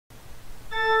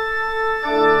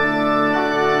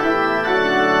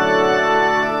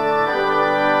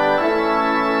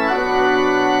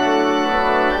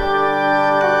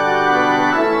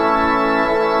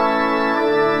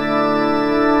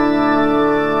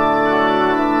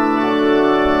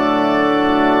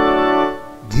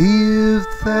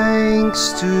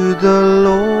thanks to the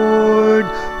Lord,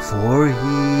 for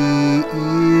He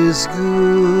is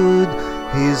good.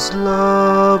 His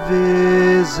love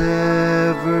is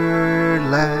everlasting.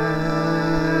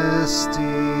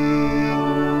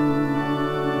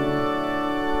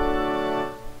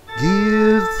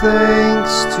 Give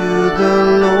thanks to the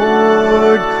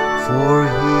Lord, for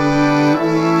He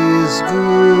is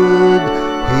good.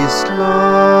 His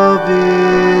love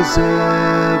is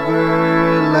everlasting.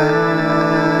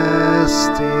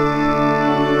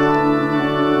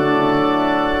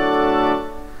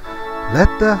 Let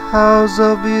the house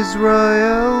of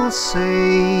Israel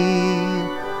say,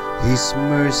 His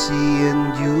mercy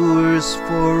endures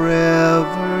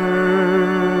forever.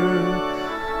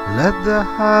 Let the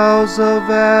house of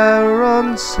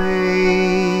Aaron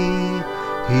say,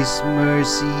 His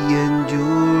mercy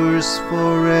endures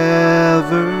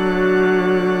forever.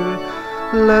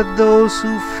 Let those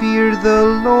who fear the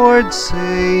Lord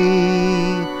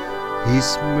say,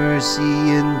 His mercy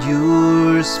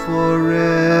endures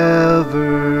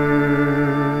forever.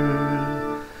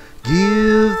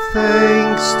 Give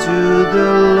thanks to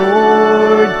the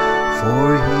Lord, for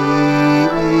He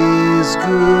is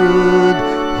good.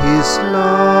 His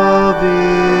love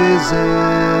is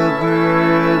everlasting.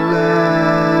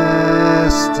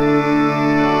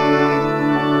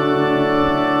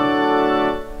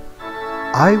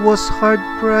 I was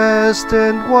hard-pressed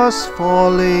and was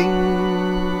falling,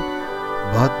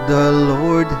 but the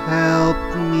Lord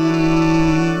helped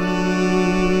me.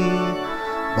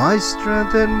 My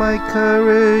strength and my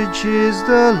courage is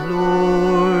the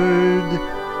Lord,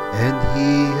 and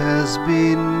He has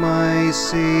been my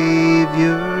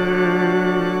Savior.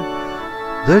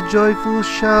 The joyful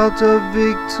shout of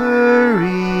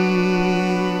victory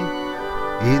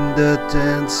in the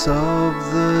tents of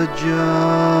the just.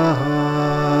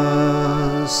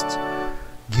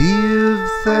 Give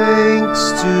thanks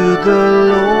to the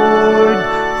Lord,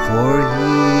 for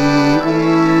He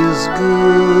is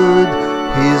good.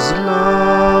 His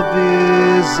love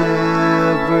is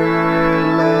everlasting.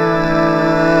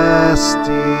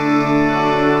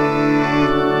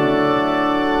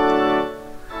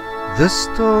 The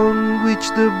stone which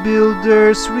the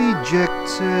builders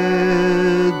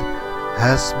rejected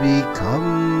has become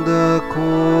the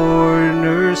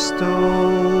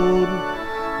cornerstone.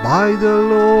 By the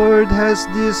Lord has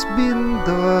this been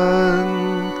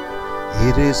done.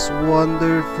 It is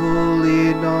wonderful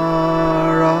in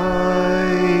our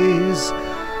eyes.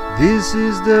 This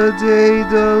is the day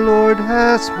the Lord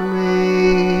has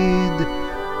made.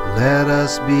 Let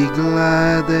us be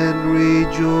glad and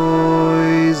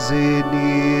rejoice in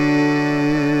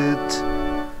it.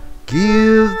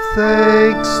 Give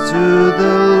thanks to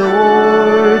the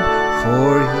Lord, for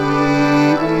He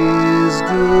is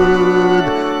good.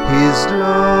 His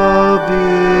love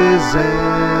is everlasting.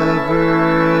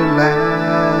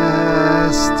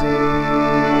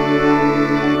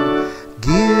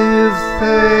 Give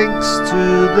thanks to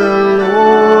the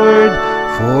Lord,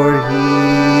 for He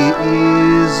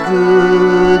is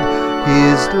good.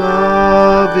 His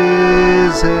love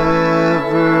is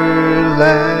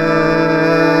everlasting.